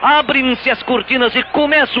Abrem-se as cortinas e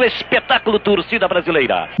começa o espetáculo Torcida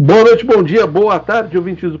Brasileira. Boa noite, bom dia, boa tarde,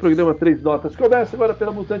 ouvintes do programa Três Notas. Começa agora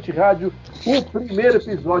pela Mutante Rádio o primeiro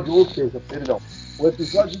episódio, o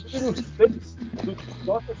episódio número 6 do Três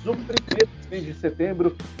Notas, o primeiro mês de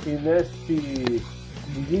setembro. E neste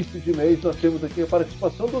início de mês nós temos aqui a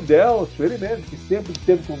participação do Delcio, ele mesmo, que sempre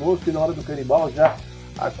esteve conosco e na hora do Canibal já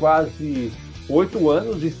há quase 8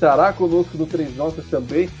 anos, estará conosco no Três Notas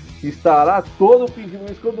também. Estará todo o fim de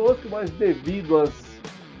mês conosco, mas devido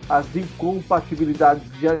às incompatibilidades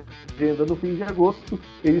de agenda no fim de agosto,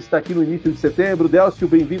 ele está aqui no início de setembro. Delcio,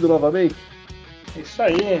 bem-vindo novamente. Isso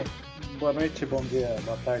aí, boa noite, bom dia,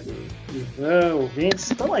 boa tarde, Ivan,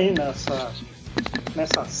 ouvintes. Estamos aí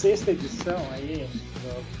nessa sexta edição aí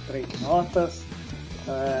do Três Notas.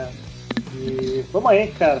 E vamos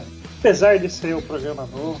aí, cara. Apesar de ser um programa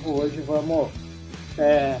novo, hoje vamos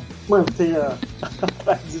manter a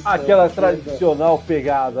tradição. Aquela tradicional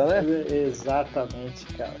pegada, né? Exatamente,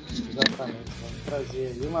 cara. Exatamente. Vamos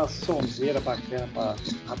trazer aí uma sonzeira bacana pra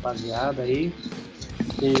rapaziada aí.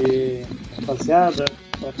 E, rapaziada,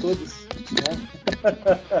 pra todos, né?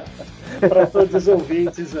 Pra todos os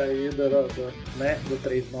ouvintes aí do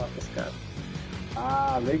Três Notas, cara.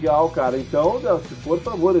 Ah, legal, cara. Então, Delcio, por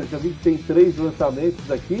favor, eu já vi que tem 3 lançamentos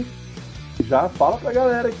aqui. Já fala pra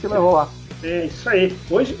galera que você vai rolar. É isso aí.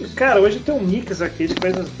 Hoje tem um mix aqui de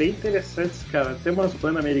coisas bem interessantes, cara. Tem umas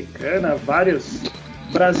bandas americanas, vários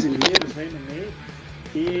brasileiros aí no meio.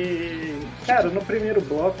 E, cara, no primeiro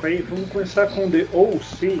bloco aí, vamos começar com The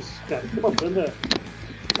O6, cara. Que é uma banda.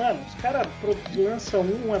 Mano, os caras lançam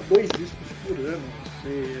 1 a 2 discos por ano.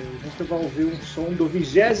 E a gente vai ouvir um som do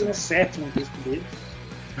 27º disco deles.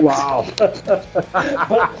 Uau!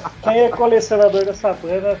 Quem é colecionador dessa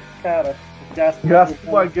banda, cara, gasta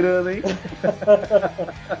uma grana, hein?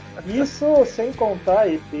 Isso sem contar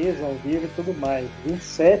EPs ao vivo e tudo mais.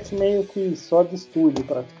 27 meio que só de estúdio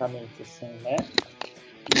praticamente, assim, né?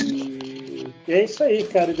 E é isso aí,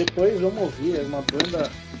 cara. E depois vamos ouvir uma banda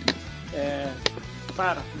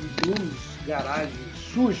um blues, garagem,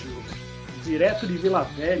 sujo, direto de Vila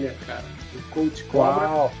Velha, cara. O Colt, Cobra.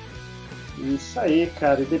 Uau! Isso aí,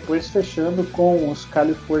 cara. E depois fechando com os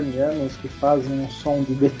californianos que fazem um som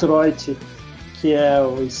de Detroit, que é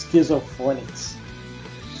o Schizophonics.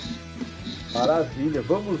 Maravilha.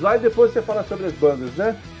 Vamos lá e depois você fala sobre as bandas,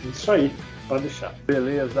 né? Isso aí, pode deixar.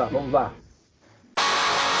 Beleza, vamos lá.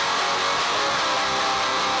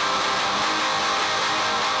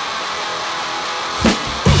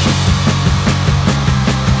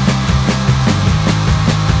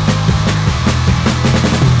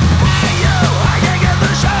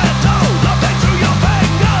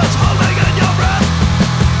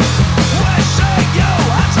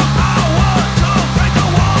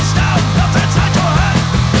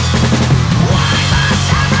 Why must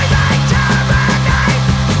everything terminate?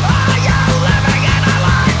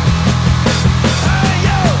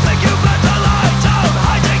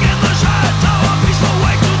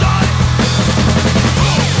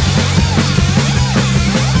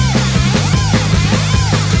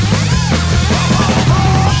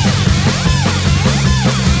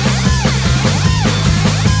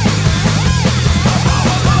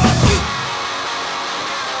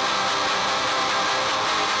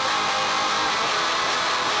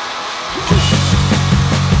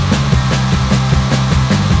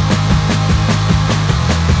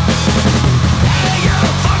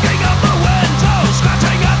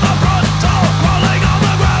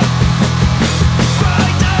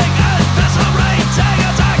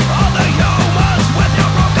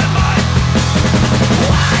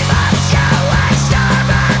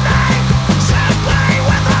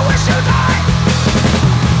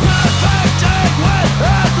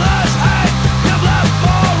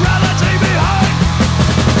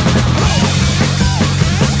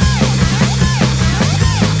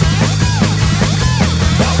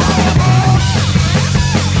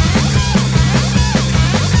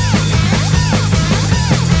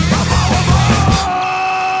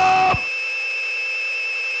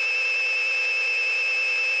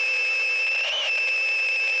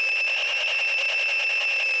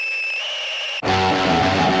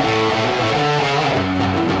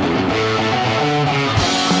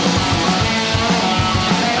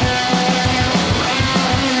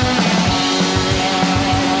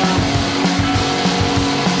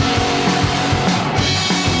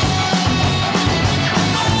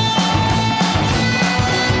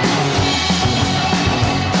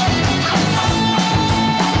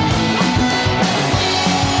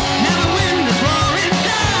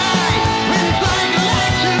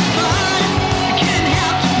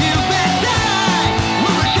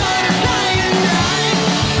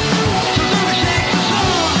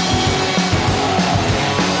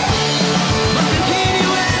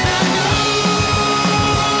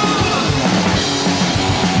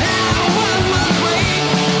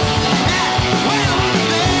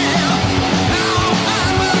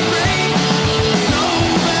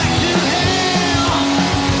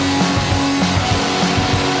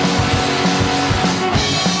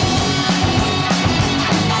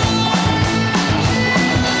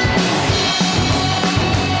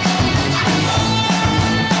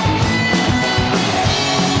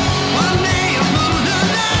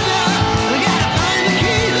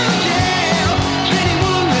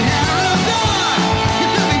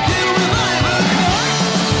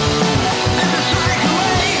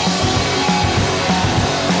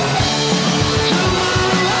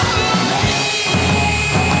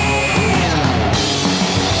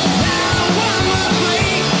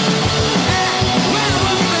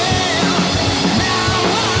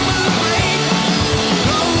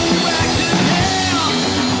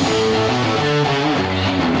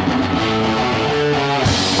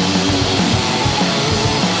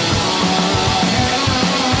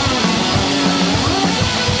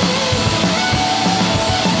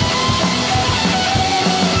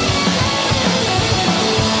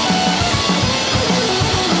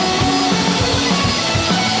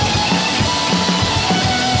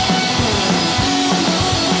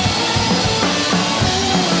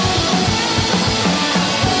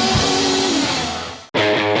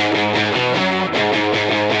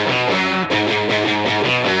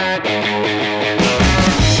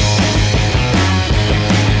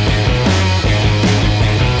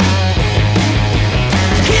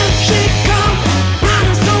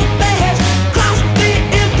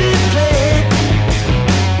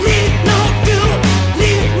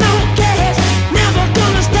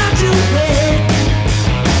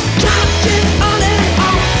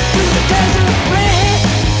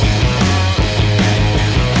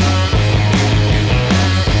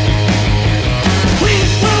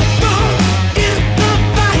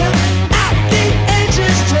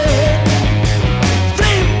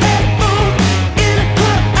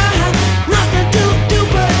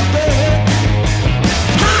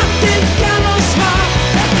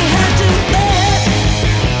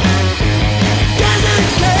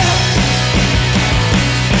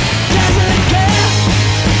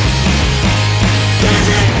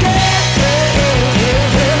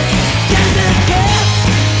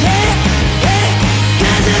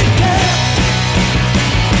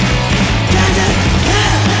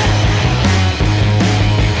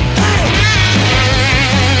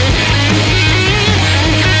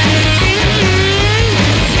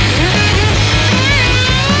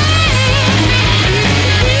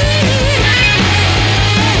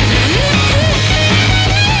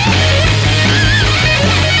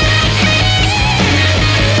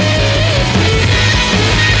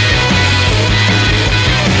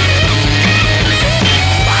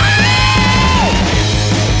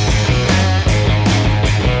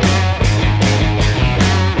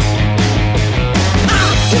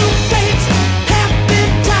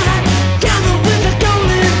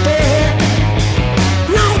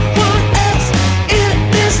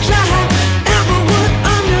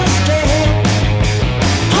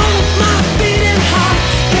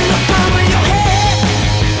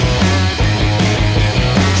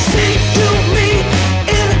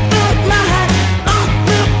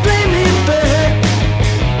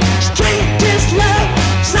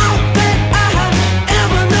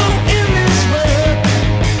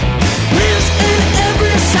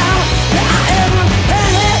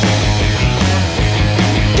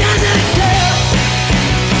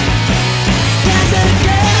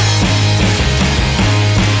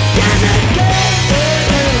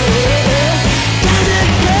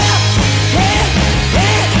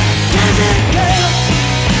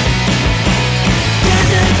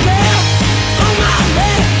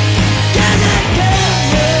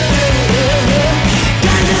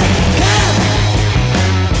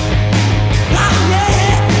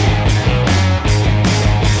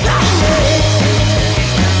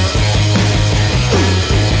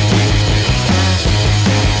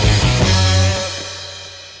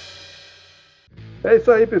 É isso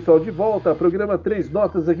aí, pessoal. De volta, programa 3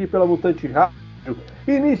 Notas aqui pela Mutante Rádio.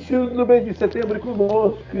 Início do mês de setembro, e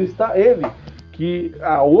conosco está ele, que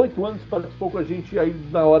há 8 anos participou com a gente aí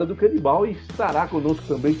na Hora do Canibal e estará conosco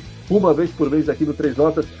também uma vez por mês aqui no 3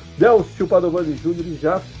 Notas. Delcio Padovani Júnior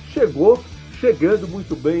já chegando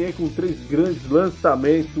muito bem aí com 3 grandes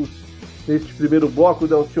lançamentos neste primeiro bloco,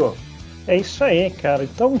 Delcio. É isso aí, cara.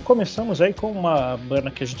 Então começamos aí com uma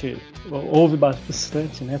banda que a gente ouve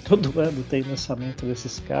bastante, né? Todo ano tem lançamento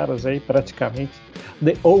desses caras aí, praticamente.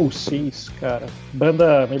 The OCs, cara.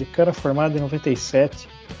 Banda americana formada em 97.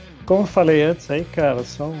 Como eu falei antes aí, cara,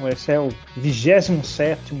 esse é o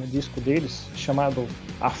 27º disco deles, chamado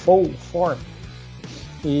A Full Form.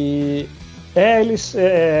 E eles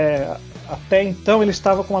até então eles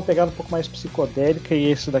estavam com uma pegada um pouco mais psicodélica,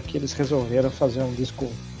 e esse daqui eles resolveram fazer um disco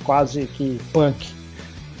quase que punk,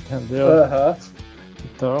 entendeu? Uhum.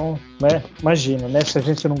 Então, né, imagina, né, se a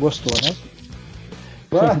gente não gostou, né?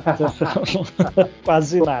 Então,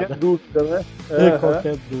 quase qualquer nada. Dúvida, né?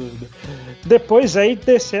 Qualquer dúvida. Depois aí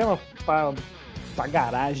descemos pra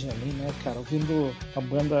garagem ali, né, cara, ouvindo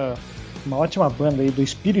uma ótima banda aí do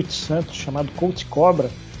Espírito Santo, chamado Colt Cobra.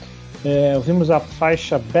 Ouvimos a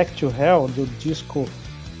faixa Back to Hell do disco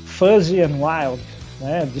Fuzzy and Wild,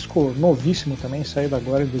 né? Disco novíssimo também, saído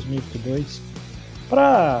agora em 2002.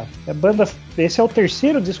 Esse é o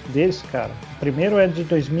 3º disco deles, cara. O primeiro é de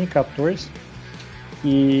 2014.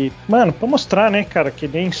 E, mano, pra mostrar, né, cara, que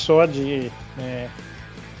nem só de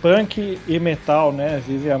punk e metal, né,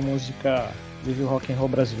 vive a música, vive o rock and roll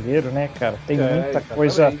brasileiro, né, cara. Tem muita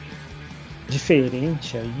coisa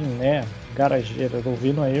diferente aí, né, garageira.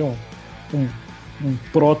 Ouvindo aí um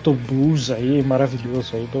proto blues aí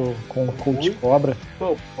maravilhoso aí com o Colt Cobra.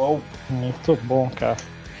 Muito bom, cara.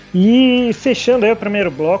 E fechando aí o primeiro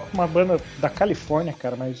bloco, uma banda da Califórnia,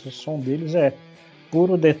 cara, mas o som deles é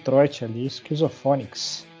puro Detroit ali,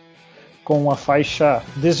 Schizophonics, com a faixa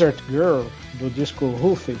Desert Girl do disco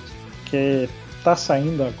Roofed, que tá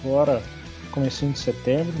saindo agora, comecinho de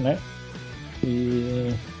setembro, né?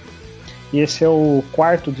 E esse é o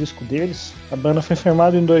 4º disco deles. A banda foi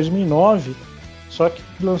formada em 2009, só que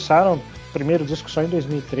lançaram o primeiro disco só em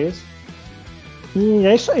 2013. E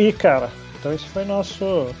é isso aí, cara. Então esse foi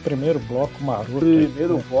nosso primeiro bloco maroto.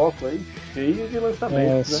 Primeiro bloco aí, cheio de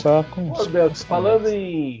lançamentos, né? Só com Deus, falando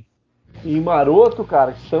em maroto,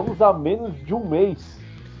 cara, estamos a menos de um mês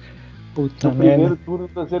do primeiro turno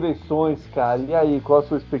das eleições, cara. E aí, qual a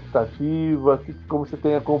sua expectativa? Como você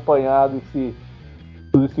tem acompanhado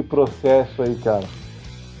todo esse processo aí, cara?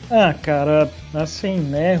 Ah, cara, assim,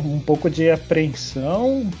 né, um pouco de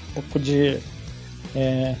apreensão, um pouco de...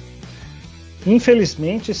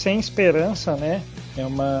 infelizmente, sem esperança, né?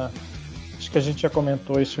 Acho que a gente já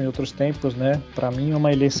comentou isso em outros tempos, né? Pra mim é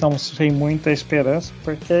uma eleição sem muita esperança,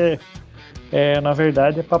 porque na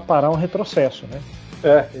verdade é pra parar um retrocesso, né?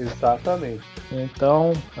 Exatamente.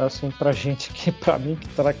 Então, assim, pra mim que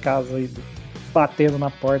tá na casa aí, batendo na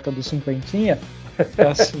porta do cinquentinha,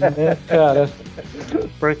 assim, né, cara?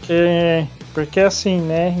 Porque assim,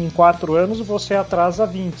 né, em 4 anos você atrasa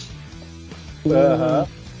 20. Uhum.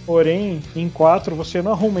 Porém, em 4 você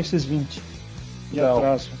não arruma esses 20 de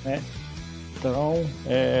atraso, né? Então,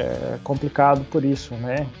 é complicado por isso,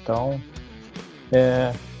 né? Então,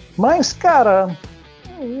 mas, cara,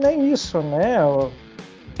 nem isso, né?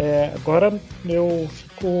 Agora eu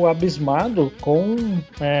fico abismado com,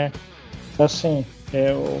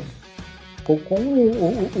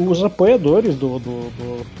 com os apoiadores do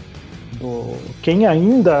quem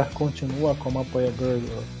ainda continua como apoiador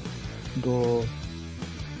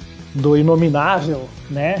do inominável,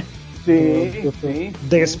 né? Sim.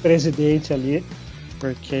 Desse presidente ali,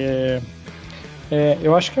 porque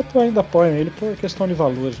eu acho que eu ainda apoio ele por questão de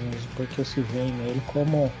valores mesmo, porque se vê nele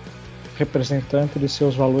como representante de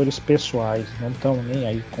seus valores pessoais, não estão nem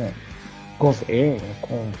aí com governo,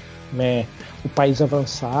 com, né, o país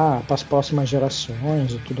avançar para as próximas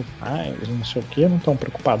gerações e tudo mais, não sei o que, não estão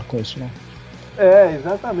preocupados com isso, não.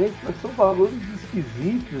 Exatamente, mas são valores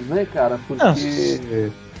esquisitos, né, cara? Porque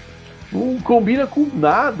não combina com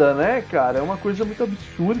nada, né, cara? É uma coisa muito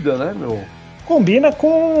absurda, né, meu? Combina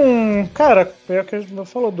com... Cara, é o que a gente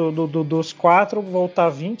falou, dos 4 voltar a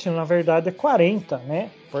 20, na verdade é 40, né?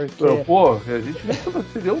 Porque... Pô, a gente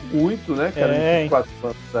retrocedeu muito, né, cara? 24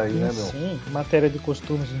 anos aí, né, meu? Sim, matéria de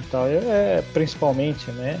costumes e tal,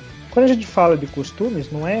 principalmente, né? Quando a gente fala de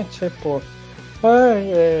costumes, não é tipo...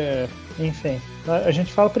 enfim, a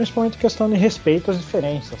gente fala principalmente questão de respeito às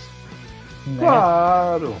diferenças. Né?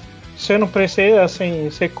 Claro! Você não precisa, assim,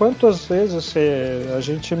 sei quantas vezes a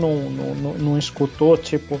gente não escutou,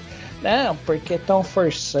 tipo, Não, porque estão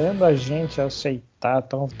forçando a gente a aceitar,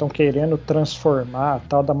 estão querendo transformar a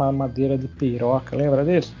tal da mamadeira de piroca, lembra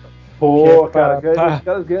disso? Pô, cara, os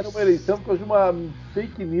caras ganharam uma eleição por causa de uma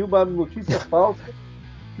fake news, uma notícia falsa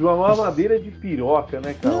de uma mamadeira de piroca,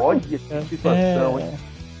 né, cara? Olha que situação, hein?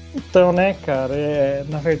 Então, né, cara,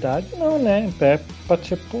 na verdade não, né? É pra,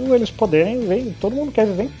 tipo, eles poderem viver, todo mundo quer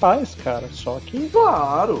viver em paz, cara. Só que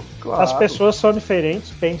Claro. as pessoas são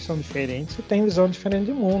diferentes, pensam diferentes e têm visão diferente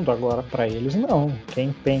de mundo. Agora, pra eles, não.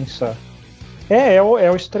 Quem pensa... É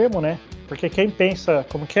o extremo, né? Porque quem pensa,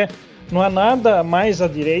 como que é? Não há nada mais à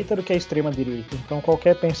direita do que a extrema direita. Então,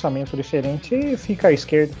 qualquer pensamento diferente fica à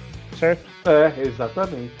esquerda, certo? É,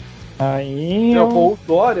 exatamente. Aí... O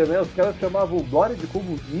Dória, né? Os caras chamavam o Dória de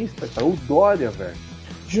comunista, cara. O Dória, velho.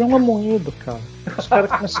 João Amoedo, cara. Os caras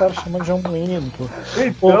começaram a chamar de João Amoedo.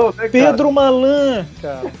 Então, né, cara? Pedro Malan,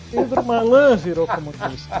 cara. Pedro Malan virou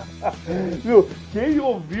comunista. Viu? Quem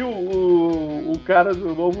ouviu o cara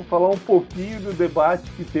do Novo falar um pouquinho do debate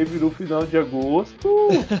que teve no final de agosto,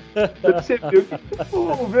 percebeu que,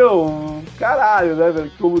 tipo, meu, caralho, né, velho?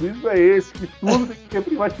 Que comunismo é esse? Que tudo tem que ser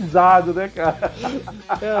privatizado, né, cara?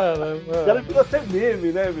 O cara virou até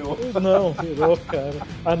meme, né, meu? Não, virou, cara.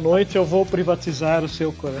 À noite eu vou privatizar o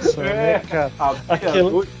seu coração, né, cara?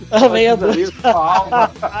 A meia-noite.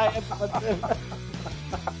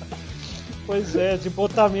 Pois é, de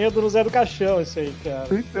botar medo no Zé do Caixão, isso aí, cara.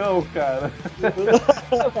 Então, cara.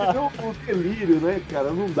 O delírio, né,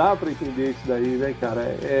 cara? Não dá pra entender isso daí, né,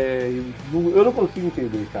 cara? Eu não consigo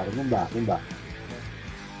entender, cara. Não dá.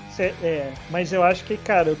 Mas eu acho que,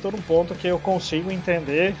 cara, eu tô num ponto que eu consigo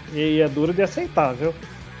entender e é duro de aceitar, viu?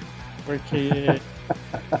 Porque...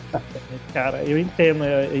 Cara, eu entendo,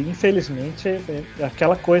 infelizmente é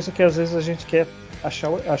aquela coisa que às vezes a gente quer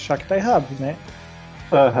achar que tá errado, né?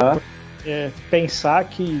 Pensar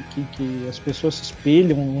que as pessoas se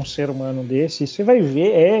espelham num ser humano desse, e você vai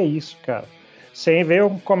ver, é isso, cara. Você vê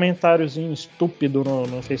um comentáriozinho estúpido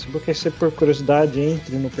no Facebook, aí você, por curiosidade,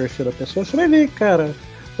 entre no perfil da pessoa, você vai ver, cara,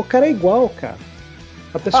 o cara é igual, cara.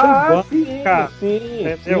 A pessoa é igual, sim, cara.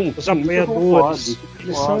 Sim, os apoiadores,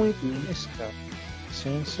 eles são iguais, cara.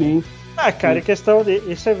 Sim. Cara, em questão de...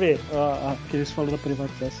 E você vê, que eles falam da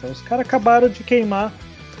privatização. Os caras acabaram de queimar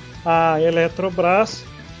a Eletrobras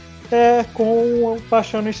com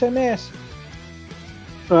baixando o ICMS.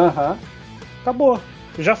 Acabou.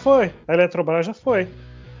 Já foi. A Eletrobras já foi.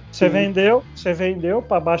 Você vendeu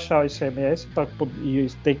para baixar o ICMS e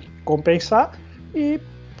tem que compensar e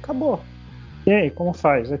acabou. E aí, como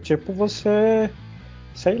faz? É tipo você...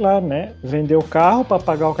 Sei lá, né? Vendeu o carro para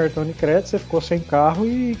pagar o cartão de crédito, você ficou sem carro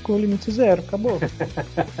e com limite zero, acabou.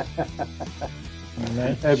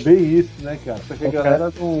 Né? É bem isso, né, cara? Só que a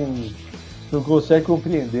galera não consegue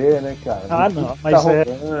compreender, né, cara? Não, mas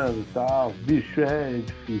rodando e tal. Bicho, é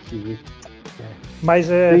difícil, viu? Mas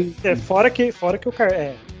fora que o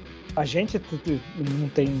cara. A gente não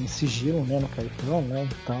tem sigilo, né, no cartão, né?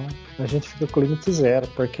 Então a gente fica com limite zero,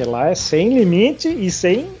 porque lá é sem limite e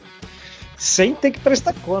sem ter que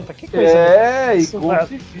prestar conta. Que coisa e com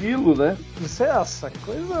sigilo, né? Isso essa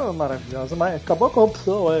coisa maravilhosa, mas acabou a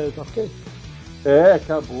corrupção, ok?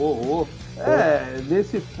 Acabou.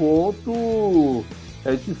 Nesse ponto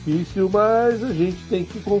é difícil, mas a gente tem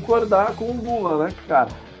que concordar com o Lula, né, cara?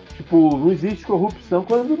 Tipo, não existe corrupção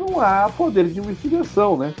quando não há poder de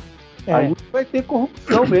investigação, né? Aí não vai ter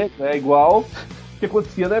corrupção mesmo, é igual que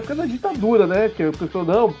acontecia na época da ditadura, né? Que a pessoa,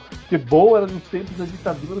 não, que bom era nos tempos da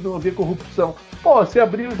ditadura, não havia corrupção. Pô, você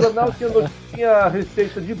abria o jornal, tinha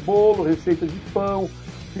receita de bolo, receita de pão,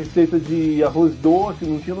 receita de arroz doce,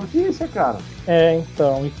 não tinha notícia, cara.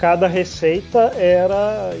 Então, e cada receita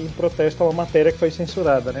era em protesto a uma matéria que foi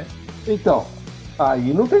censurada, né? Então,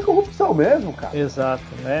 aí não tem corrupção mesmo, cara. Exato,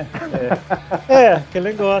 né?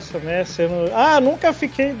 Aquele negócio, né? Você nunca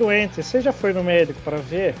fiquei doente. Você já foi no médico para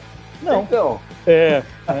ver? Não. Então.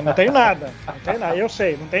 Não tem nada. Eu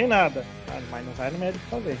sei, não tem nada. Mas não vai no médico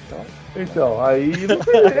pra ver, então. Aí não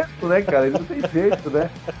tem jeito, né, cara? Aí não tem jeito, né?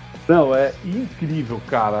 Não, é incrível,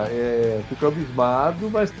 cara. Fico abismado,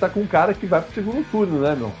 mas tá com um cara que vai pro segundo turno,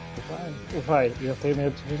 né, meu? Vai. Eu tenho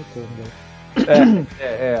medo do segundo turno.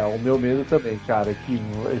 O meu medo também, cara.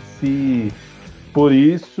 Por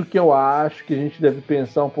isso que eu acho que a gente deve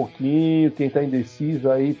pensar um pouquinho, quem tá indeciso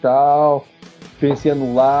aí e tal. Pense em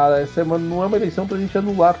anular. Essa não é uma eleição pra gente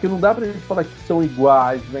anular, porque não dá pra gente falar que são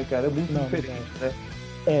iguais, né, cara? É muito diferente, né?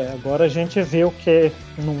 Agora a gente vê o que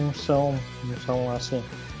não são assim.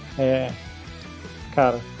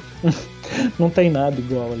 Cara, não tem nada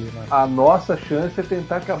igual ali, mano. A nossa chance é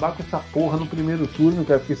tentar acabar com essa porra no primeiro turno,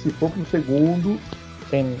 cara, porque se for pro segundo,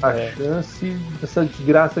 chance dessa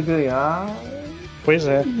desgraça ganhar Pois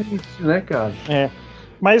é. Né, cara? É.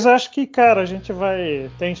 Mas acho que, cara, a gente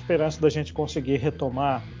tem esperança da gente conseguir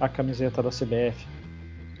retomar a camiseta da CBF.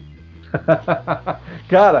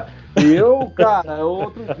 Cara,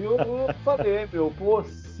 outro dia eu falei, pô,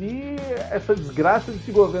 se essa desgraça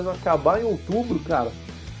desse governo acabar em outubro, cara,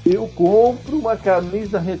 eu compro uma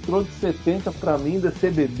camisa retrô de 70 pra mim, da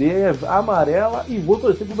CBD, amarela, e vou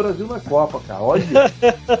torcer pro Brasil na Copa, cara, olha.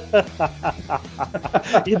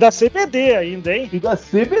 E da CBD ainda, hein? E da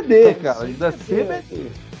CBD, cara, e da CBD.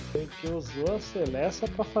 Tem que usar a Celeste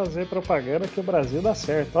pra fazer propaganda que o Brasil dá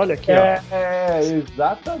certo. Olha aqui, ó.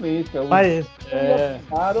 Exatamente. Mas,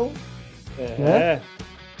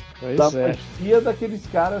 Pois da magia daqueles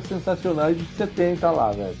caras sensacionais de 70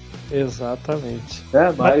 lá, velho. Exatamente.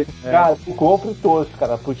 Mas, cara, eu compro todos,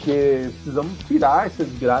 cara, porque precisamos tirar essa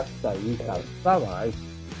desgraça daí, cara. Não dá mais.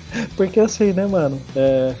 Porque assim, né, mano?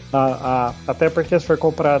 Até porque se for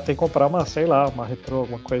comprar, tem que comprar uma, sei lá, uma retrô,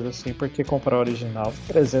 alguma coisa assim, porque comprar original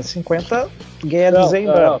 350 ganha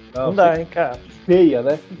 200 não dá, hein, cara. Feia,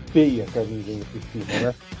 né? Que feia a camisinha por cima,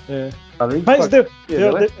 né? Além de mas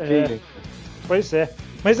feia. Pois é.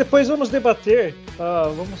 Mas depois vamos debater,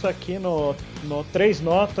 vamos aqui no 3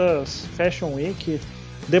 Notas Fashion Week,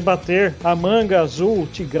 debater a manga azul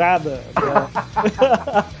tigrada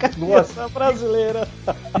nossa brasileira.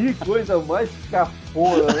 Que coisa mais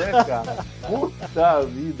cafona, né, cara? Puta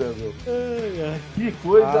vida, meu. Que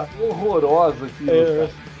coisa horrorosa aquilo,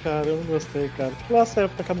 cara, eu não gostei, cara. Que lá saiu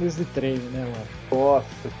pra camisa de treino, né, mano? Nossa,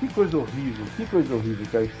 que coisa horrível,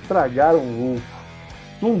 cara. Estragaram o...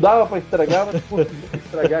 Não dava pra estragar, mas conseguiram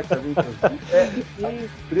estragar a camisa azul. É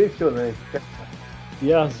impressionante, cara.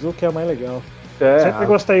 E a azul que é a mais legal. Sempre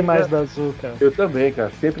gostei mais da azul, cara. Eu também,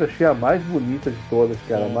 cara. Sempre achei a mais bonita de todas,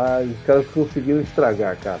 cara. Mas os caras conseguiram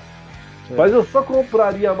estragar, cara. Mas eu só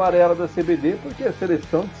compraria a amarela da CBD porque é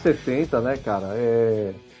seleção de 70, né, cara?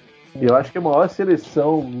 Eu acho que é a maior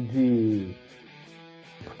seleção de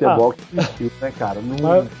futebol que existiu, né, cara?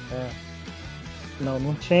 Não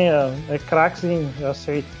tinha. Craques eu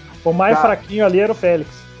sei. O mais fraquinho ali era o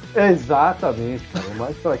Félix. Exatamente, cara. O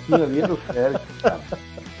mais fraquinho ali era o Félix, cara.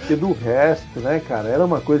 Porque do resto, né, cara, era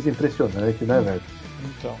uma coisa impressionante, né, velho?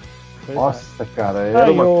 Então. Nossa, cara,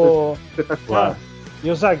 era uma coisa espetacular.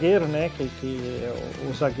 E o zagueiro, né,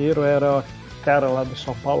 o zagueiro era o cara lá do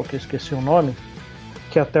São Paulo, que eu esqueci o nome,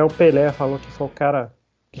 que até o Pelé falou que foi o cara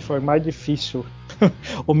que foi mais difícil.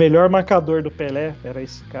 O melhor marcador do Pelé era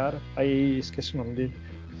esse cara. Aí esqueci o nome dele.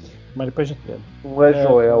 Mas depois a gente lembra. Não é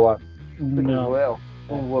Joel, acho. Não. Joel?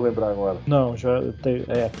 Não vou lembrar agora. Não,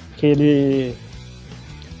 que ele...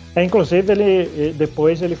 inclusive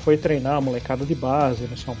depois ele foi treinar a molecada de base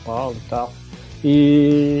no São Paulo e tal.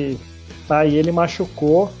 E aí ele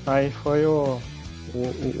machucou, aí foi o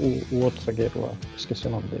outro zagueiro lá, esqueci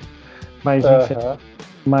o nome dele. Mas enfim,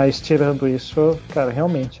 mas tirando isso, cara,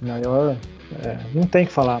 realmente, maior... não tem o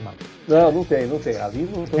que falar, mano. Não tem. Ali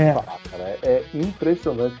não tem o que falar, cara. É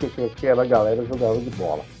impressionante que aquela galera jogava de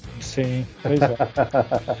bola. Sim, pois é.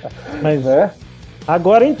 Mas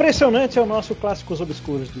agora impressionante é o nosso Clássicos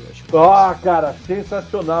Obscuros de hoje. Cara,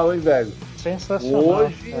 sensacional, hein, velho? Sensacional.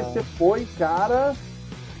 Hoje você foi, cara...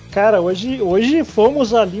 Cara, hoje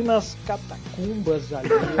fomos ali nas catacumbas ali,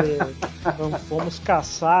 fomos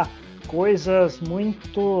caçar coisas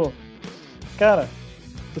muito... Cara,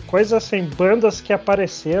 coisas assim, bandas que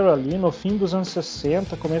apareceram ali no fim dos anos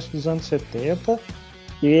 60, começo dos anos 70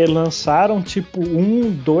 e lançaram tipo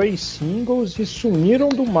 1, 2 singles e sumiram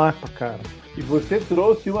do mapa, cara. E você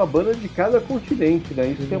trouxe uma banda de cada continente, né?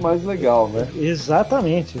 Isso que é mais legal, né?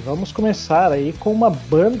 Exatamente. Vamos começar aí com uma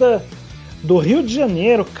banda do Rio de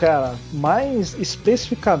Janeiro, cara. Mais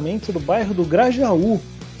especificamente do bairro do Grajaú.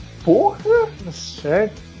 Porra!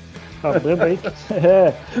 Certo.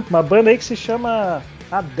 Uma banda aí que se chama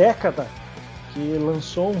A Década, que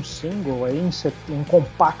lançou um single aí em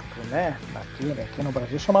compacto, né? Aqui no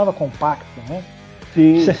Brasil chamava compacto, né?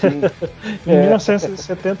 Sim. Em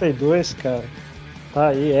 1972, cara. Tá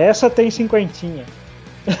aí. Essa tem cinquentinha.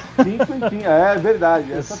 É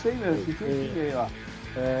verdade. Essa tem mesmo. Cinquentinha aí, ó.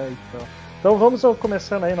 Então vamos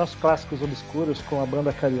começando aí nossos clássicos obscuros com a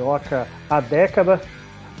banda carioca A Década.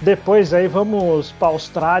 Depois aí vamos pra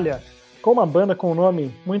Austrália com uma banda com um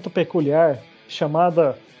nome muito peculiar,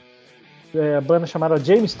 a banda chamada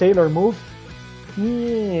James Taylor Move.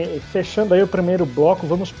 E fechando aí o primeiro bloco,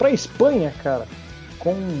 vamos pra Espanha, cara,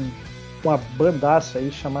 com uma bandaça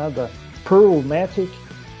aí chamada Prou, Matic.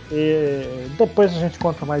 E depois a gente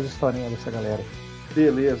conta mais historinha dessa galera.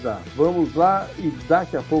 Beleza, vamos lá e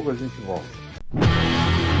daqui a pouco a gente volta.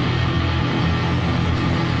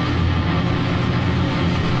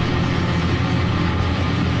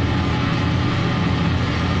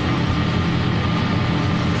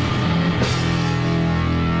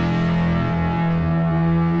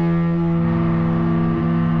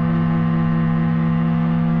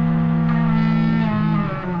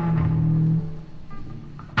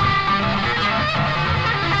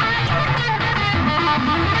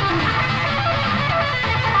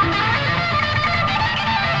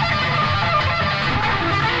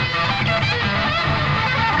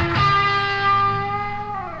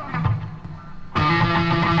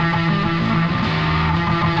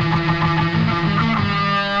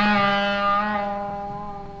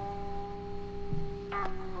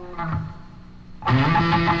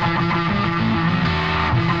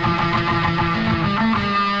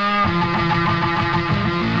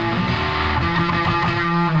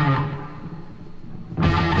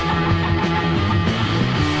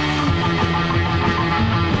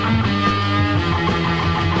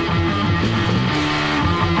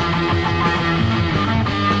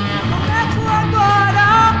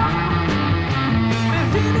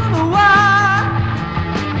 Perdido no ar,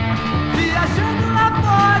 viajando lá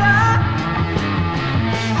fora.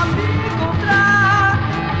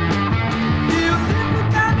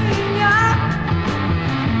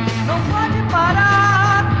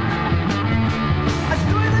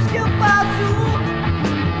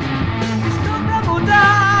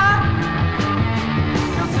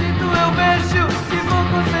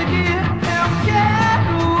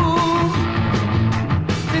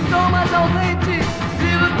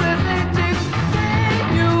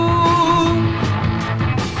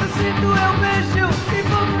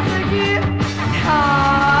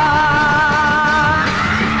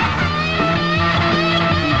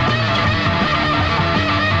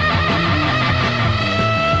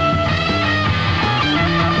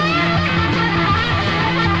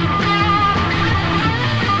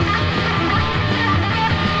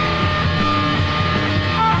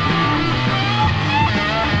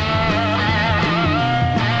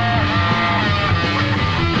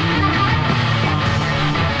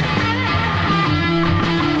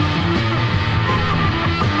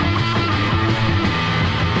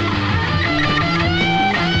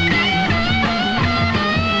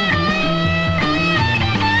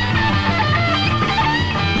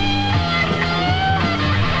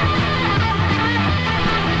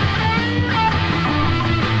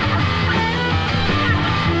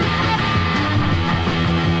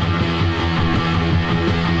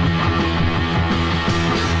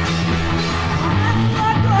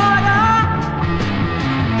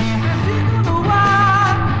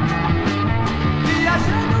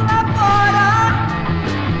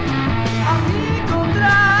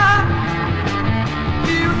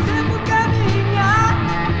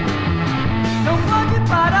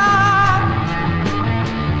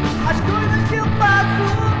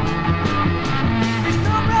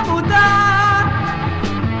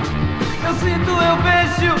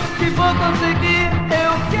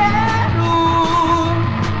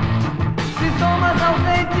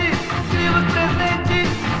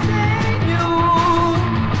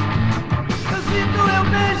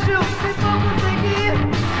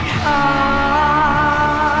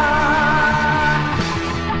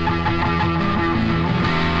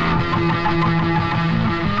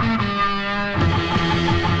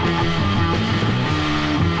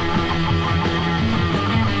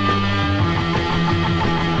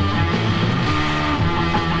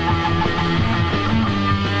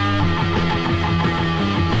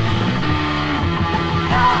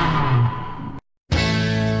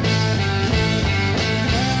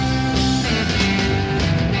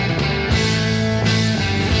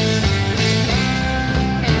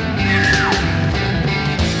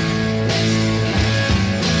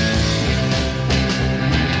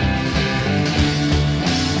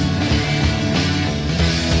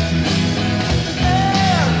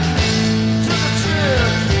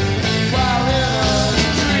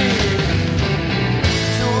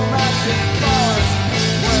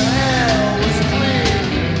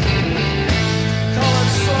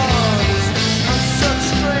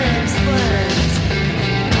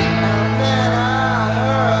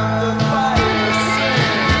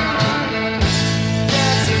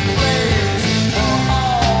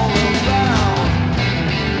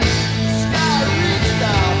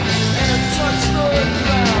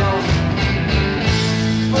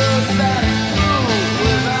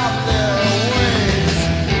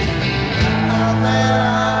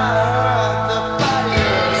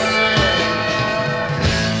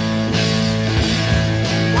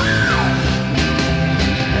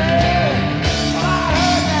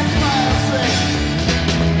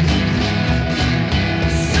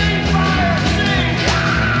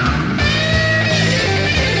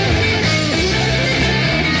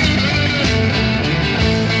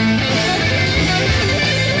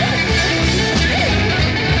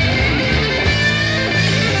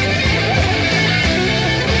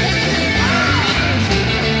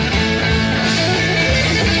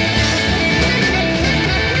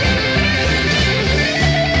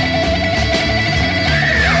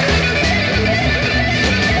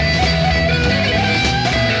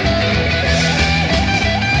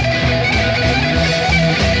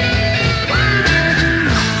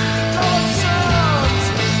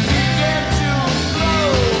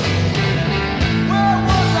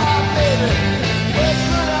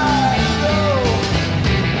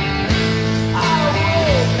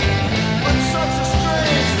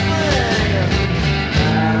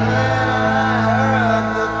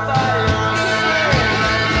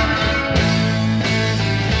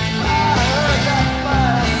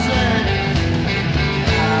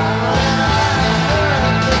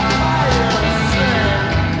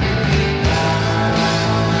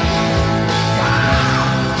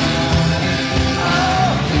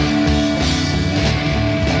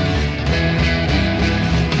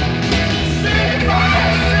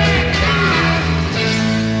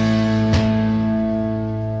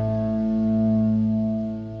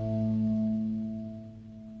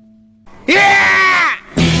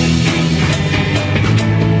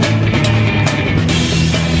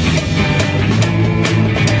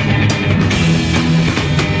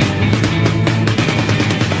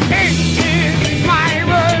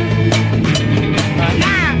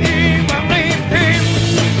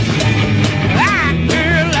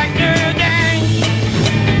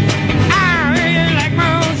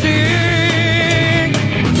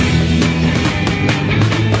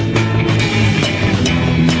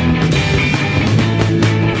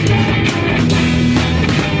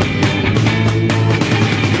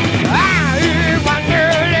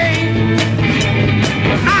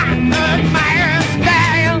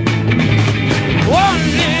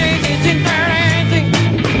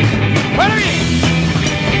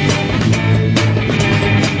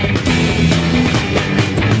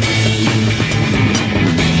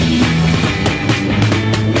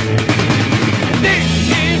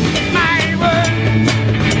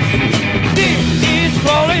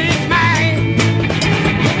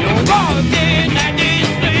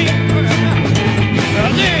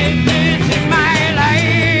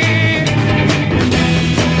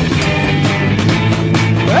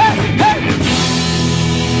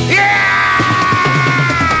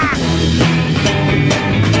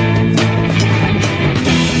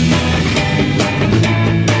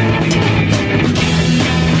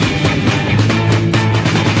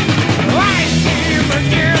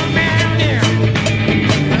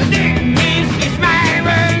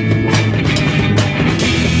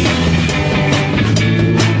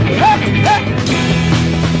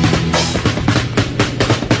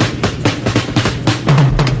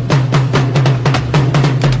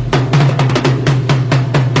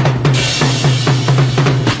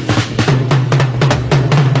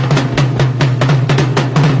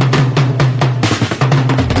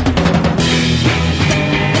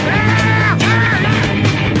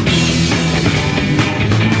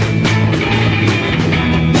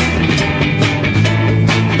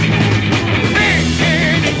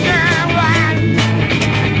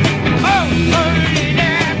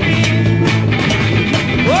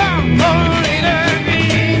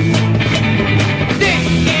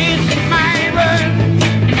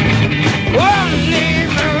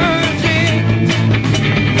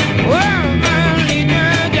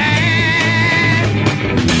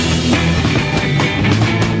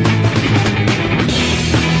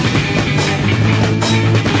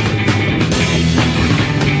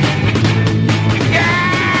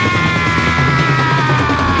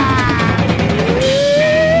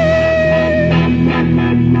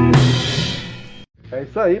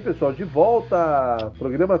 isso aí, pessoal. De volta.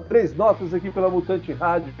 Programa 3 Notas aqui pela Mutante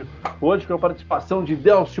Rádio. Hoje com a participação de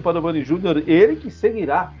Delcio Padovani Júnior. Ele que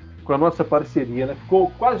seguirá com a nossa parceria, né?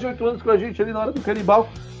 Ficou quase 8 anos com a gente ali na hora do Canibal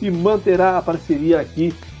e manterá a parceria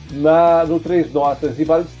aqui no 3 Notas. E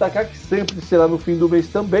vale destacar que sempre será no fim do mês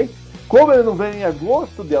também. Como ele não vem em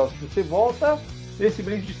agosto, Delcio, você volta nesse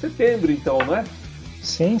mês de setembro, então, né?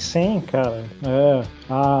 Sim, cara.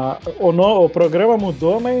 O programa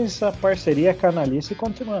mudou, mas a parceria canalice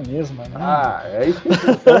continua a mesma, né? É isso que é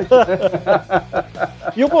importante, né?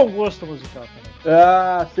 E o bom gosto musical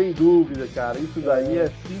também. Sem dúvida, cara. Isso daí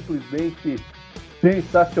é simplesmente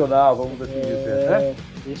sensacional, vamos assim dizer, né?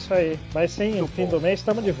 Isso aí. Mas sim, no fim do mês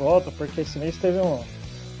estamos de volta, porque esse mês teve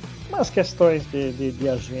umas questões de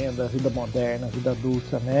agenda, vida moderna, vida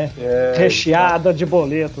adulta, né? Recheada de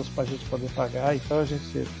boletos pra gente poder pagar, então a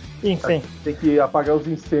gente... Enfim. Tem que apagar os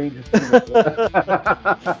incêndios.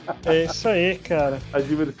 É isso aí, cara. A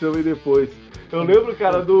diversão e depois. Eu lembro,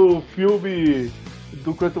 cara, do filme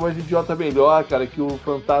do Quanto Mais Idiota Melhor, cara, que o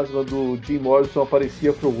fantasma do Jim Morrison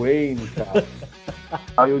aparecia pro Wayne, cara.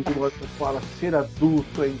 Aí o Jim Morrison fala, ser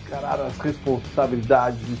adulto é encarar as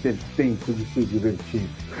responsabilidades de ter tempo de se divertir.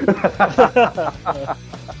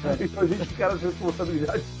 Então a gente encara as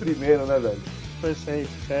responsabilidades primeiro, né, velho? Pois é,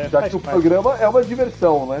 já que o programa é uma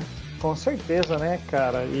diversão, né? Com certeza, né,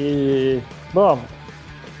 cara? E, bom,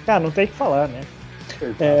 cara, não tem o que falar, né?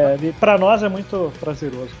 Pra nós é muito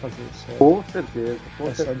prazeroso fazer isso. Com certeza,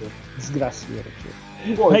 certeza. Desgraceira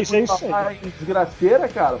aqui. Pô, mas é isso aí. Desgraceira,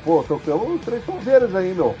 cara, pô, tocamos 3 sonzeiras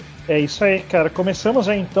aí, meu. É isso aí, cara. Começamos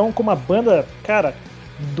aí então com uma banda, cara,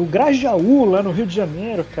 do Grajaú, lá no Rio de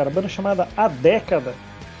Janeiro, cara, banda chamada A Década.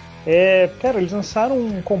 Cara, eles lançaram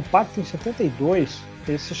um compacto em 72,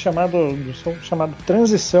 esse chamado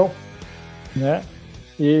Transição, né?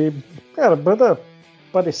 E, cara, a banda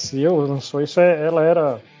apareceu, lançou isso, ela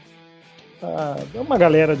era uma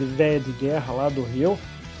galera de velha de guerra lá do Rio,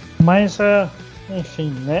 mas,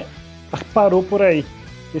 enfim, né? Parou por aí.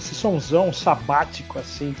 Esse sonzão sabático,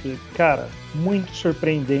 assim, que, cara, muito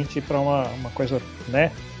surpreendente para uma coisa,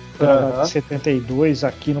 né? De 72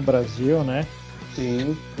 aqui no Brasil, né?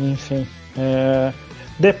 Sim. Enfim.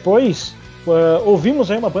 Depois,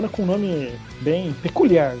 ouvimos aí uma banda com um nome bem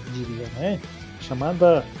peculiar, diria, né?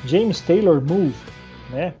 Chamada James Taylor Move,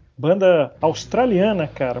 né? Banda australiana,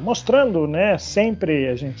 cara. Mostrando, né? Sempre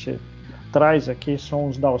a gente traz aqui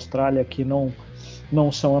sons da Austrália que não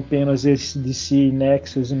são apenas AC/DC,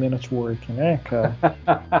 Nexus e Men at Work, né, cara?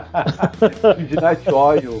 Midnight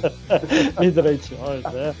Oil. Midnight Oil,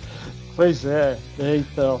 né? Pois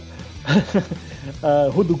então.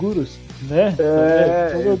 Rudogurus, né?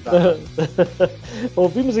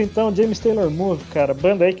 Ouvimos então James Taylor Move, cara,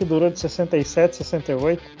 banda aí que durou de 67 a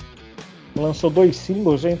 68, lançou 2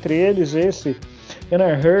 singles, entre eles esse And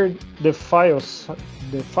I Heard the Fire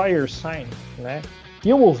Sign, né? E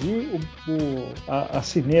eu ouvi a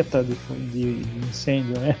sineta de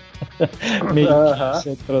incêndio, né? Meio que essa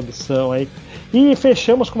introdução aí. E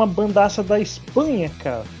fechamos com uma bandaça da Espanha,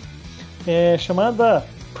 cara, chamada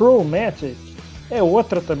Prou, Matic. É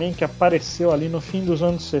outra também que apareceu ali no fim dos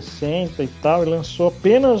anos 60 e tal, e lançou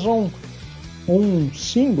apenas um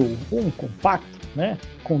single, um compacto, né?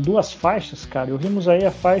 Com 2 faixas, cara. E ouvimos aí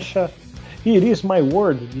a faixa It Is My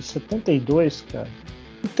World, de 72, cara.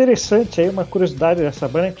 Interessante aí, uma curiosidade dessa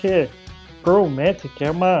banda é que Prou Matic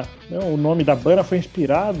o nome da banda foi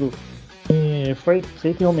inspirado foi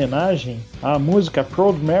feito em homenagem à música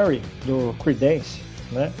Proud Mary do Creedence,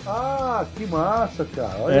 né? Que massa,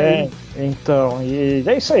 cara. Olha aí. Então, e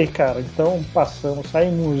é isso aí, cara. Então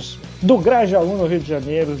saímos do Grajaú no Rio de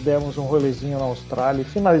Janeiro, demos um rolezinho na Austrália e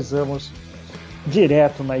finalizamos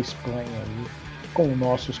direto na Espanha ali, com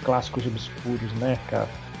nossos clássicos obscuros, né, cara?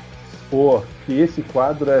 Pô, que esse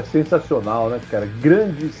quadro é sensacional, né, cara?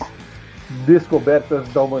 Grandes descobertas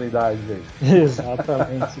da humanidade, velho.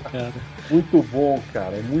 Exatamente, cara. Muito bom,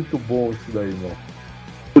 cara. É muito bom isso daí, meu.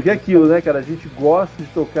 Porque é aquilo, né, cara? A gente gosta de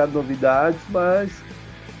tocar novidades, mas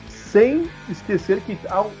sem esquecer que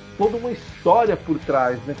há toda uma história por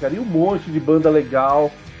trás, né, cara? E um monte de banda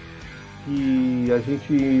legal que a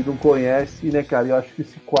gente não conhece, né, cara? E eu acho que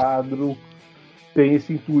esse quadro tem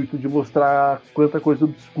esse intuito de mostrar quanta coisa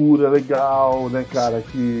obscura, legal, né, cara,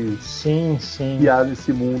 que há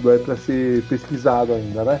nesse mundo aí pra ser pesquisado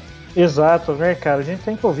ainda, né? Exato, né, cara? A gente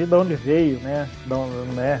tem que ouvir de onde veio, né?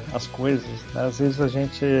 As coisas. Né? Às vezes a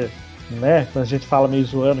gente, né, quando a gente fala meio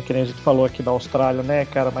zoando, que nem a gente falou aqui da Austrália, né,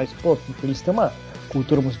 cara, mas, pô, eles têm uma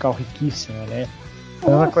cultura musical riquíssima, né? É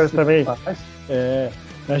uma coisa também.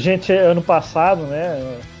 A gente, ano passado,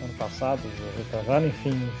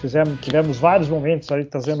 enfim, tivemos vários momentos aí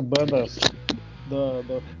trazendo bandas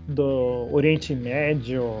do Oriente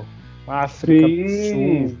Médio, África do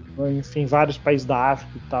Sul, enfim, vários países da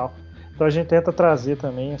África e tal. Então a gente tenta trazer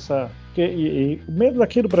também essa... mesmo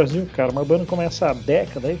daqui do Brasil, cara, uma banda como essa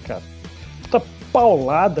Década aí, cara, puta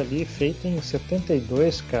paulada ali, feita em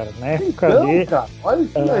 72, cara, na época então, ali... cara, olha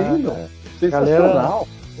isso aí, meu. Sensacional.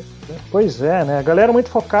 Pois é, né? A galera muito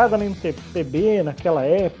focada no MPB naquela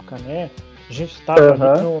época, né? A gente estava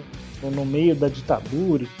ali no meio da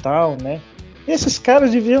ditadura e tal, né? E esses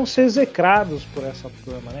caras deviam ser execrados por essa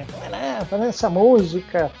turma, né? Fazendo essa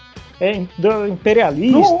música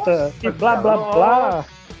imperialista. Nossa, e blá blá blá.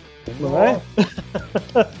 Não é?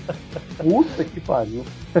 Puta que pariu.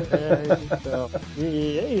 Então.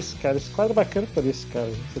 E é isso, cara. Esse quadro é bacana por isso, cara.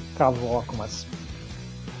 Você cavoca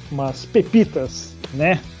umas pepitas,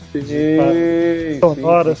 né?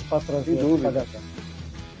 Sonoras para trazer pra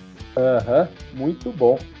galera. Muito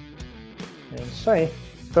bom. É isso aí.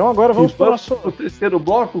 Então agora vamos para o nosso terceiro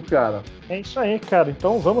bloco, cara. É isso aí, cara.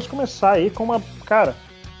 Então vamos começar aí com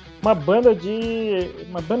uma banda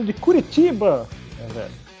de Curitiba,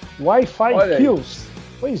 velho. Wi-Fi Kills.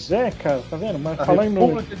 Pois é, cara, tá vendo? Mas falar em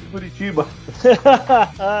República de Curitiba.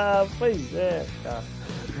 Pois é, cara.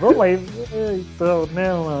 Vamos aí, então,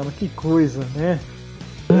 né, mano? Que coisa, né?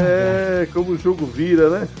 Como o jogo vira,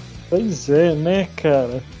 né? Pois é, né,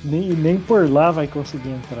 cara? Nem por lá vai conseguir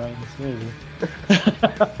entrar, não sei.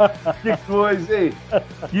 Que coisa, hein?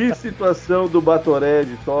 Que situação do Batoré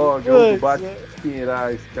de Toga ou do Bate de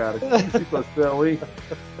Pinheirais, cara. Que situação, hein?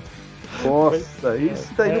 Nossa,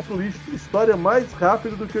 isso tá indo pro lixo de história mais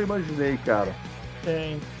rápido do que eu imaginei, cara.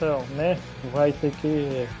 Então, né? Vai ter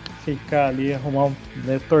que ficar ali,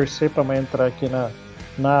 torcer pra mãe entrar aqui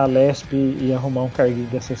na Lesp e arrumar um carguinho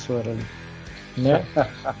de assessor ali, né?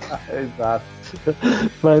 Exato.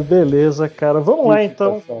 Mas beleza, cara. Vamos lá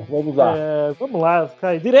então. Vamos lá. Vamos lá,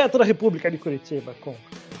 cara. Direto da República de Curitiba com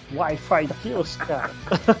Wi-Fi Kills, cara.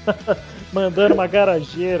 Mandando uma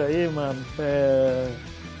garageira aí, mano.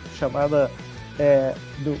 Chamada.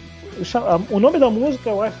 O nome da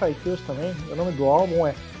música é Wi-Fi Kills também. O nome do álbum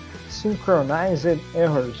é Synchronized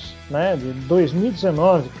Errors, né? De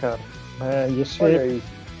 2019, cara. E esse Olha aí.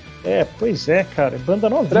 Pois é, cara. Banda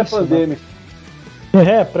novíssima. Pré-pandêmico.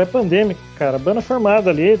 Pré-pandêmico, cara. Banda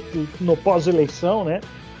formada ali no pós-eleição, né?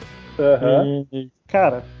 E,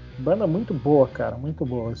 cara, banda muito boa, cara. Muito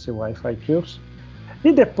boa esse Wi-Fi Kills.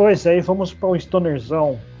 E depois aí vamos para um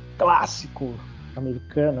stonerzão clássico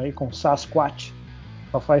americano aí com Sasquatch.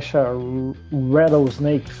 A faixa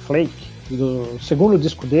Rattlesnake, Flake, do segundo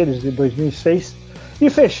disco deles, de 2006. E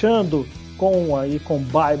fechando com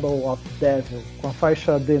Bible of Devil, com a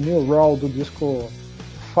faixa The New Roll do disco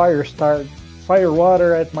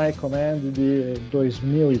Firewater at My Command de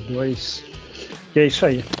 2002. E é isso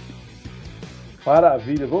aí.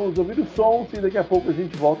 Maravilha, vamos ouvir o som e daqui a pouco a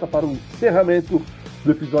gente volta para o encerramento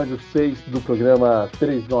do episódio 6 do programa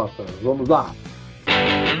 3 Notas. Vamos lá!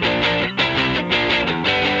 Frequency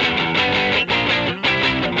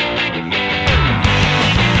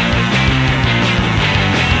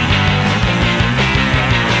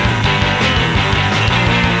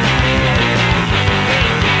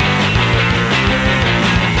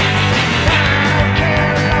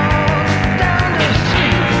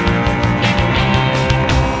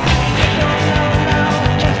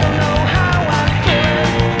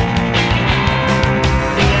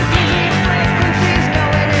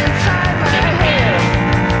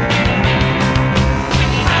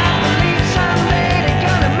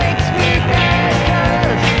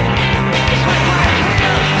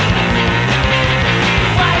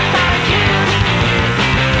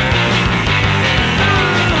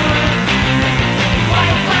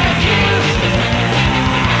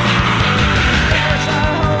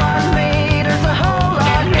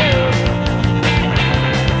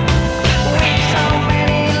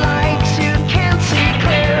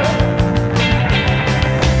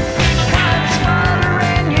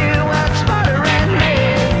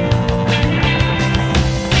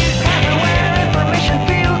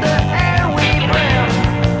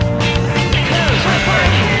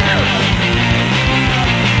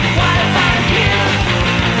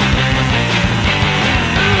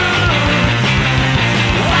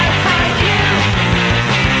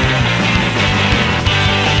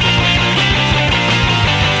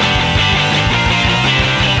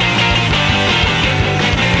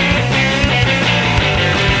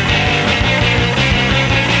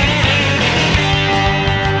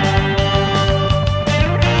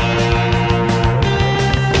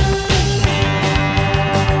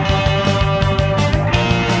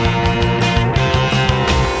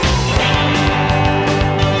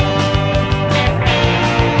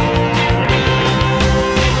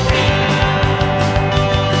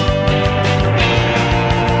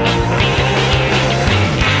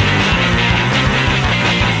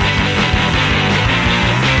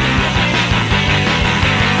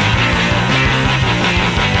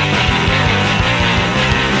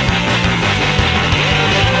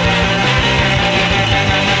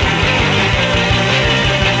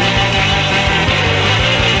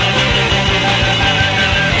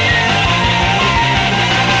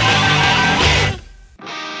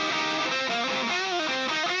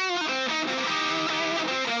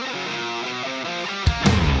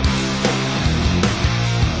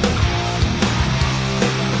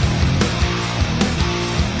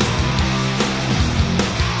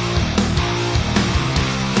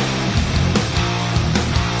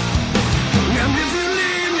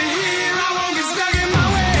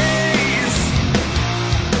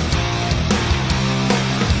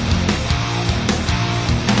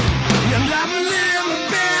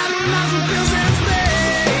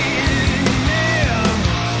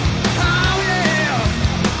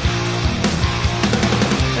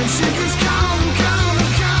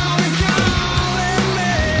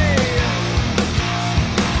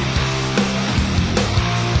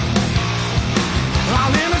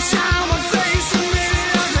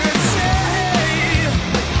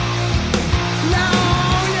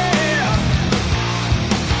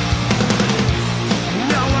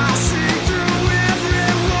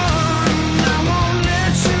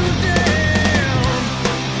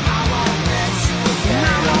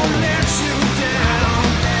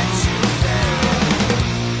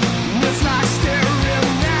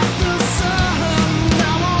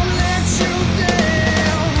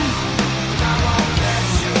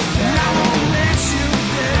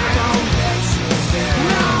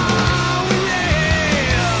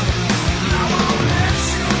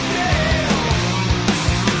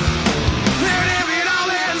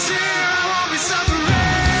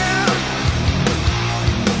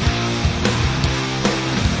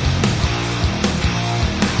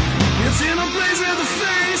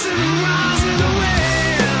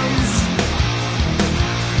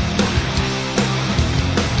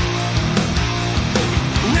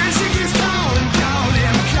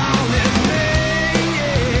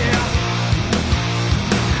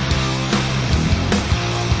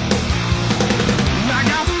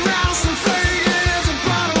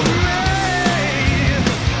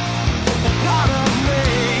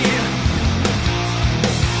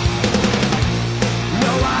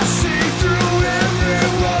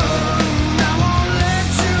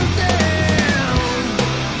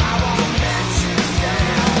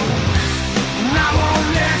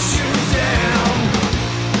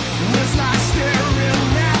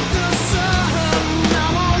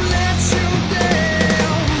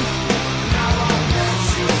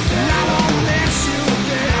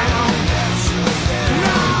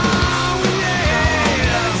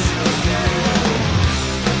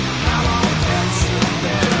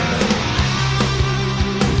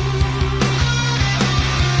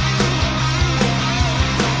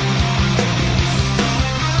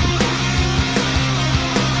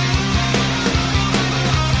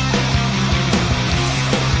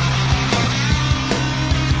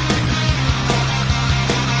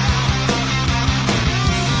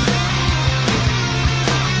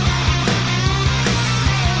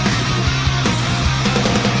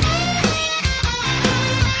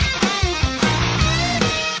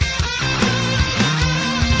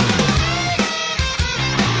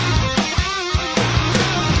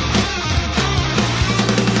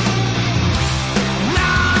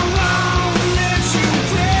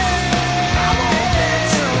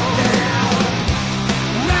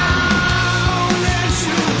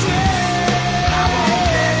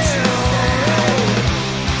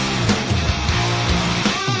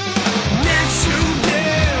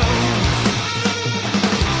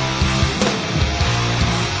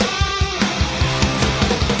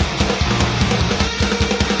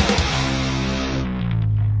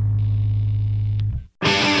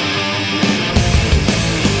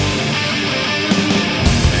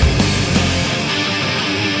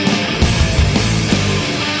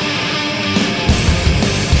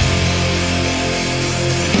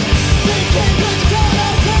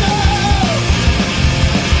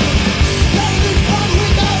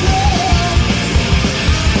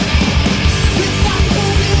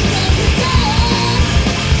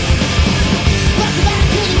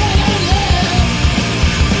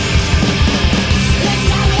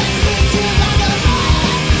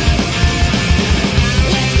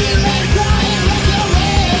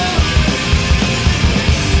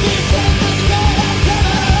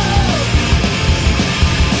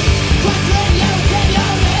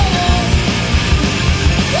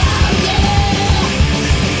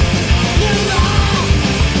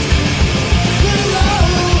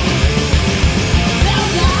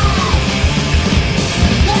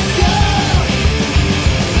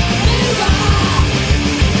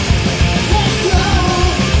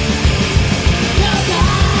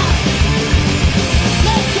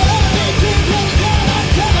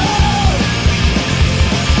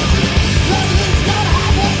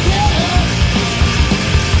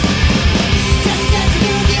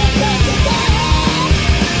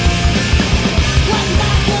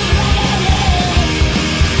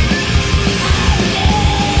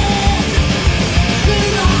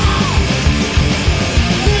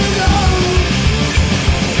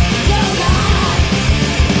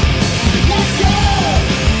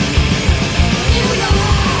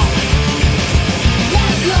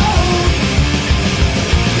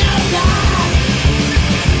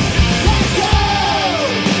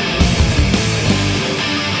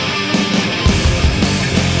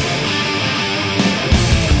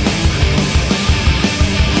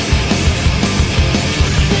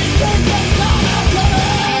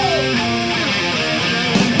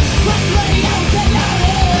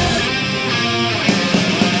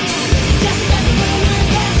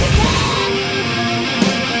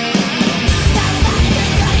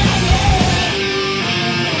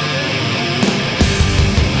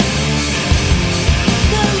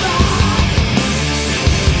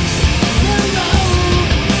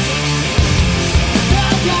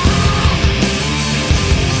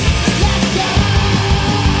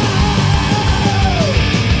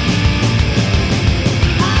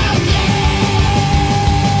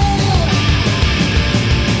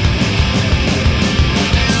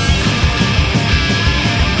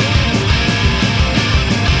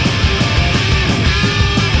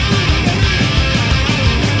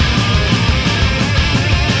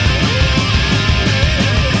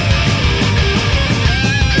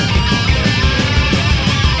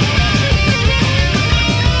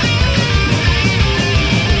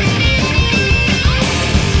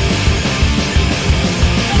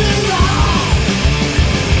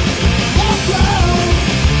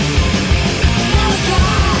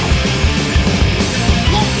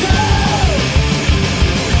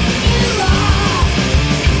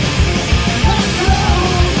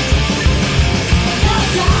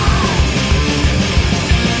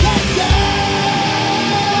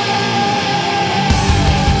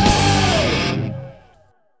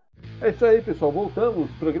isso aí, pessoal.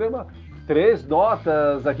 Voltamos. Programa 3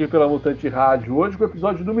 Notas aqui pela Mutante Rádio. Hoje com o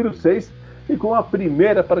episódio número 6 e com a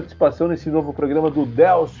primeira participação nesse novo programa do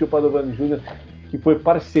Delcio Padovani Jr., que foi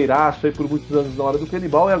parceiraço aí por muitos anos na Hora do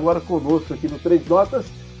Canibal e agora conosco aqui no 3 Notas.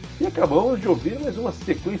 E acabamos de ouvir mais uma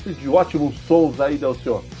sequência de ótimos sons aí,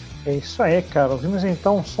 Delcio. É isso aí, cara. Ouvimos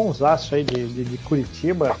então um sonsaço aí de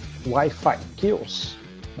Curitiba, Wi-Fi Kills,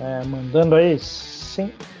 mandando aí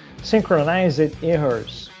Synchronized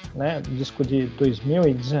Errors, né? Disco de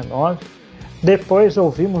 2019. Depois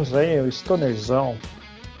ouvimos aí o Stonerzão,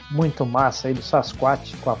 muito massa aí do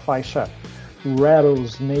Sasquatch, com a faixa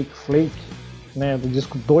Rattlesnake Flake, né? Do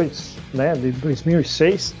disco 2, né? De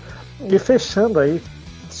 2006. E fechando aí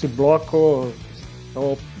esse bloco,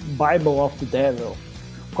 o Bible of the Devil,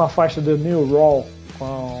 com a faixa do New Raw,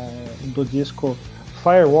 do disco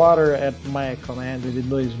Firewater at My Command de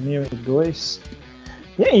 2002.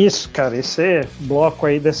 E é isso, cara, esse bloco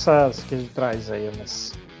aí dessas que a gente traz aí,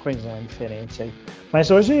 umas coisinhas diferentes aí.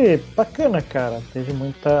 Mas hoje, bacana, cara, teve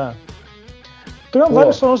muita... Tem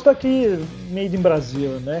vários sons daqui made in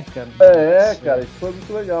Brasil, né, cara? Cara, isso foi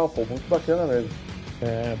muito legal, pô, muito bacana mesmo.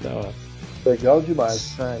 Da hora. Legal demais.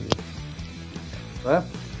 Isso aí. Né?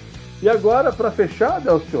 E agora, pra fechar,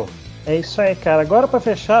 Delcio? É isso aí, cara. Agora pra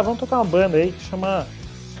fechar, vamos tocar uma banda aí que chama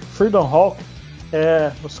Freedom Hawk.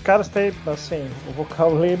 Os caras têm, assim, o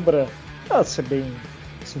vocal lembra, ser bem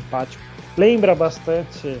simpático, lembra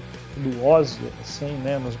bastante do Ozzy, assim,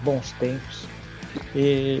 né, nos bons tempos.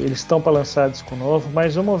 E eles estão para lançar disco novo,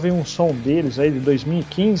 mas vamos ouvir um som deles aí de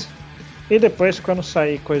 2015 e depois, quando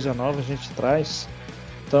sair coisa nova, a gente traz.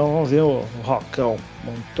 Então vamos ver o rockão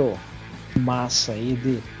muito massa aí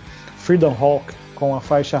de Freedom Hawk com a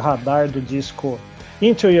faixa Radar do disco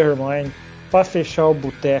Into Your Mind, para fechar o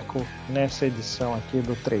boteco nessa edição aqui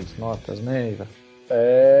do 3 Notas, né, Iva?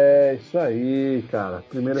 É isso aí, cara.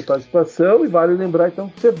 Primeira participação, e vale lembrar então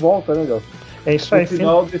que você volta, né, Delcio? É isso aí. No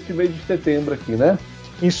final desse mês de setembro aqui, né?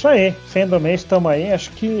 Isso aí, fim do mês estamos aí.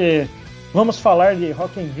 Acho que vamos falar de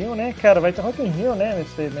Rock in Rio, né, cara? Vai ter Rock in Rio, né,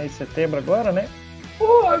 nesse mês de setembro agora, né?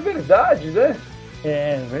 Pô, é verdade, né?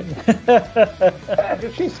 É verdade.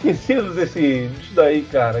 Eu tinha esquecido disso daí,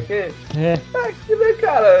 cara. Né,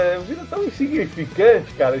 cara, vira tão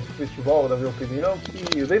insignificante, cara, esse festival, na minha opinião,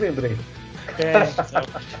 que eu nem lembrei.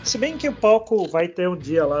 Então. Se bem que o palco vai ter um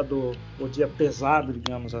dia lá o dia pesado,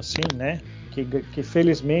 digamos assim, né? Que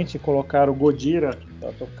felizmente colocaram o Godira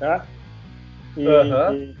para tocar.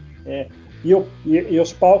 E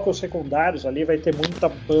os palcos secundários ali vai ter muita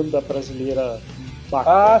banda brasileira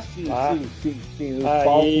bacana. Sim.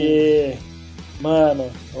 Aí, mano,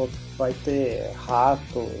 vai ter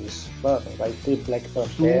Ratos, mano, vai ter Black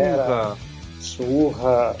Pantera,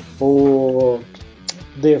 Surra, o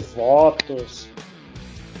Devotos.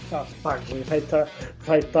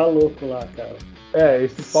 Vai tá louco lá, cara.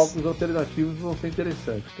 Esses palcos alternativos vão ser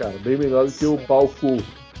interessantes, cara. Bem melhor do que o palco.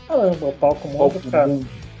 O palco mundo, cara.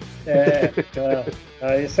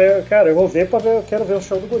 Cara. Isso aí, cara, eu vou ver eu quero ver o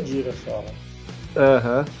show do Godira só.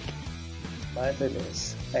 Mas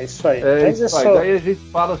beleza. É isso aí. Daí a gente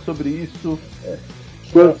fala sobre isso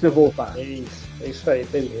quando você voltar. É isso aí,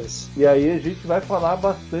 beleza. E aí a gente vai falar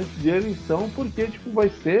bastante de eleição, porque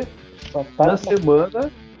vai ser na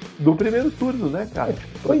semana do primeiro turno, né, cara?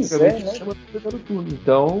 Pois é, né? Semana do primeiro turno.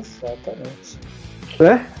 Então, exatamente.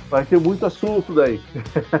 Vai ter muito assunto daí.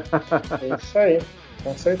 É isso aí,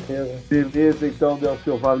 com certeza. Beleza, então,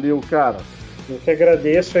 Delcio, valeu, cara. Eu que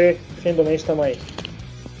agradeço e fim do mês também.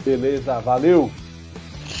 Beleza, valeu.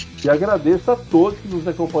 E agradeço a todos que nos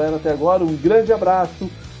acompanharam até agora. Um grande abraço.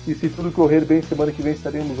 E se tudo correr bem, semana que vem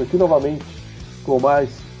estaremos aqui novamente com mais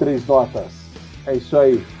 3 Notas. É isso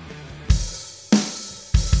aí.